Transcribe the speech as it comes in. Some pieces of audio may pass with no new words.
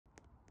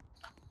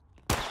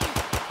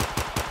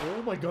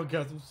Oh my god,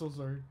 Cass, I'm so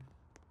sorry.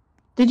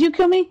 Did you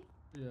kill me?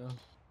 Yeah.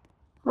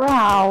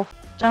 Wow.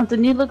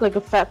 Jonathan, you look like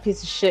a fat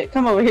piece of shit.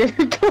 Come over here.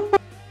 Come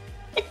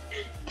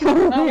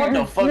over here. What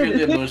the fuck is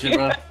this bullshit,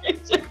 bro?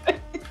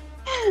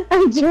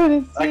 I'm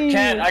trying to see. I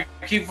can't. I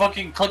keep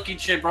fucking clicking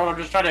shit, bro. I'm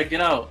just trying to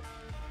get out.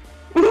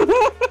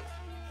 Oh,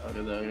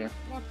 get out here.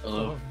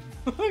 Hello.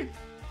 My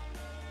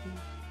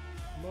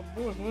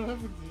boy, what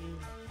happened to you?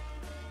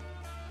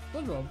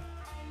 SpongeBob.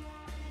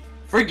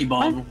 Freaky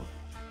Bob.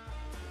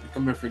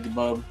 Come here, Freaky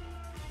Bob.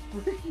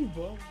 Freaky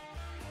Bob.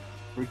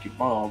 Freaky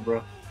Bob,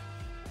 bro.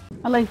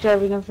 I like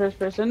driving in first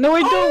person. No,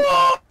 I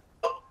don't.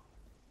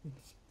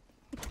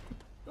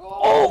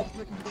 Oh!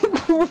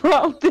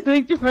 Rob, did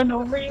I just run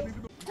over you?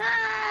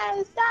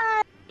 Ah,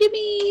 stop! Excuse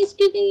me,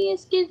 excuse me,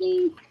 excuse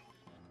me.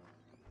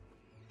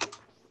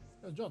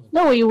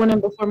 No way you went in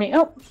before me.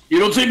 Oh. You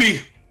don't see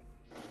me!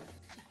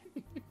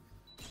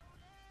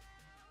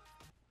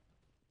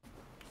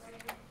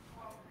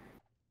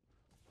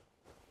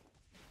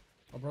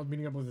 Oh, bro's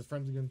meeting up with his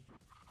friends again.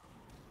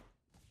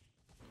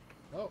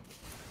 Oh.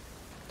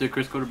 Did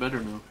Chris go to bed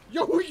or no?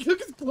 Yo, he took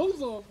his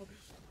clothes off!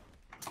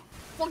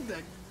 Fuck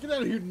that! Get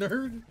out of here,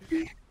 nerd!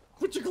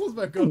 Put your clothes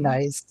back on!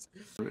 Nice.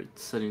 Right,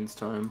 settings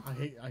time. I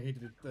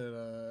hated it,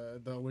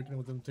 the awakening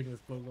with him taking his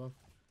clothes off.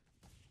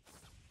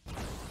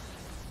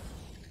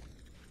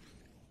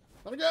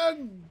 Not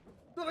again!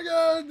 Not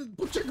again!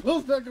 Put your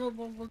clothes back on,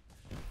 motherfucker!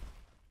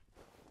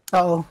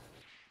 Oh.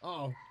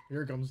 Uh-oh,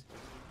 here it comes.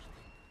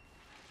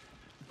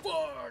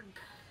 Fuck!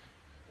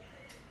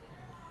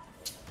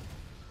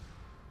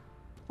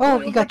 Oh,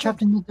 he got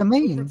trapped in the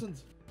domain.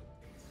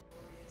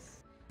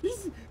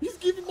 He's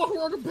giving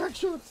Maharaga back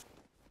shots!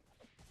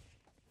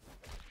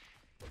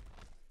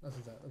 That's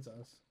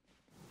us.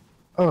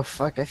 Oh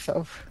fuck, I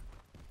fell.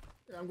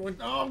 Yeah, I'm going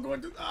to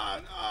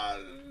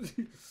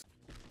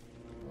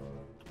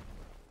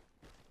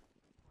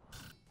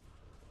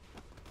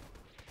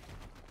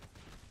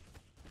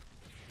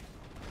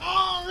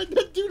Oh, I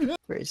didn't do that!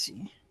 Where is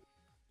he?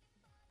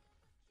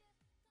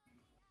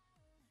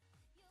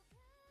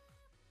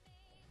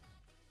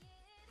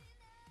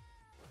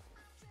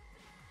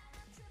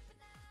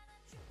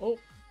 Oh!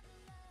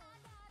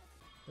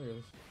 There he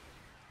is.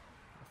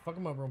 Fuck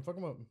him up, bro. Fuck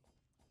him up.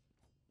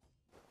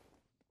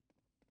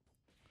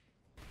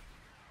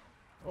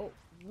 Oh,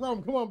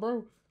 Rum, come on,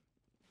 bro.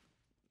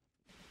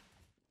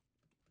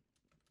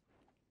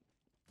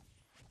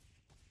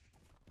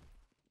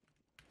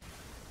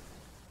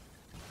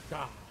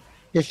 God.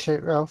 Good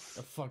shit, Ralph.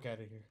 The fuck out of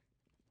here.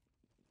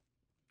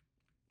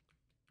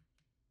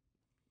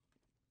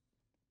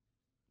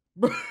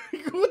 Bro,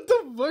 what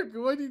the fuck?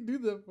 Why did you do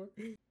that for?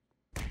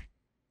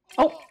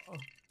 Oh.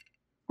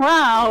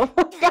 Wow.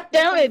 God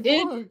damn it,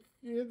 dude. Fuck.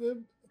 Yeah,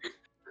 that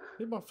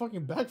hit my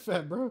fucking back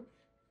fat, bro.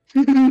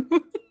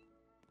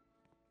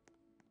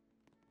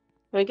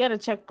 We get a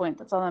checkpoint.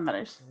 That's all that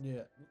matters.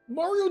 Yeah.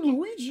 Mario and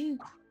Luigi?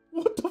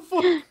 What the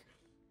fuck?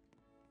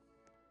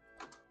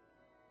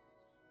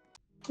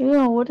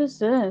 Ew, what is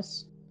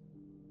this?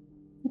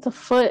 It's a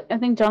foot. I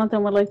think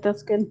Jonathan would like that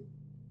skin.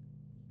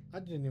 I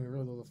didn't even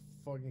realize it was a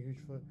fucking huge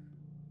foot.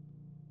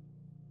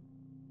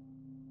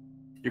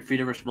 Your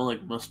feet ever smell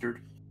like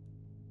mustard?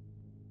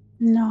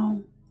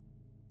 No.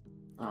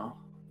 Oh,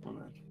 my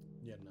bad.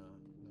 Yeah, nah,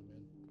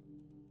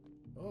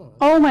 man.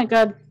 Oh my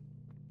god.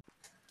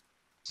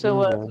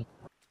 So,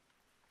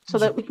 so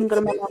that we can go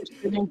to my mom's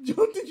building.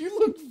 Jonathan, you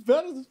look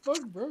fat as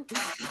fuck, bro.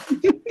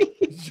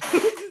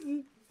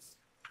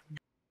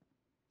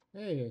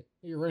 Hey,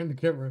 you're right in the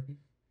camera.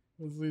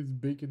 This is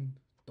bacon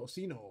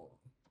tocino.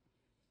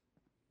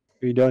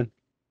 Are you done?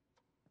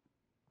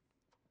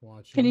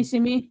 Watch. Can you see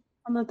me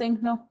on the thing?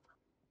 No.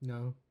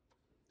 No.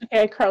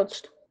 Okay, I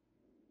crouched.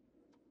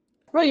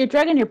 Bro, you're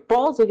dragging your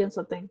balls against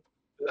something.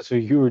 That's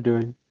what you were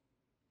doing.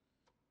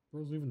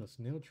 Bro's leaving a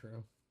snail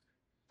trail.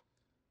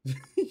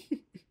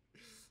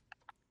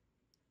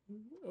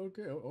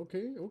 Okay.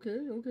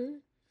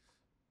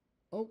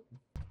 Oh.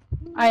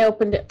 I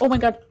opened it. Oh my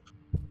god.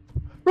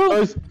 Bro,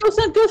 Guys. go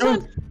son.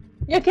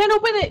 You can't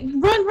open it.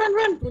 Run.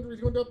 He's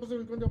going the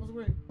opposite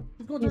way.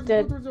 He's going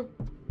dead. towards you.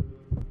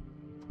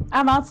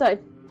 I'm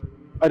outside.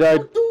 I died.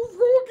 What the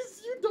fuck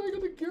is you dying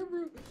on the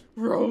camera?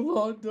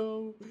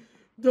 Rolando.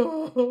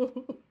 No.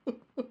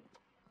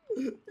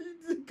 You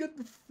got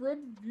the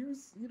front view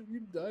seat of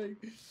you dying.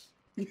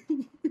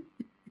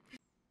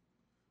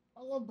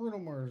 I love Bruno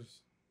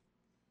Mars.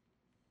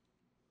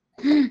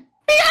 Be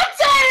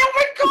outside! Oh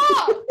my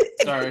god!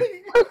 Sorry.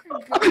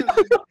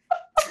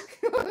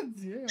 God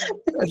damn.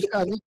 I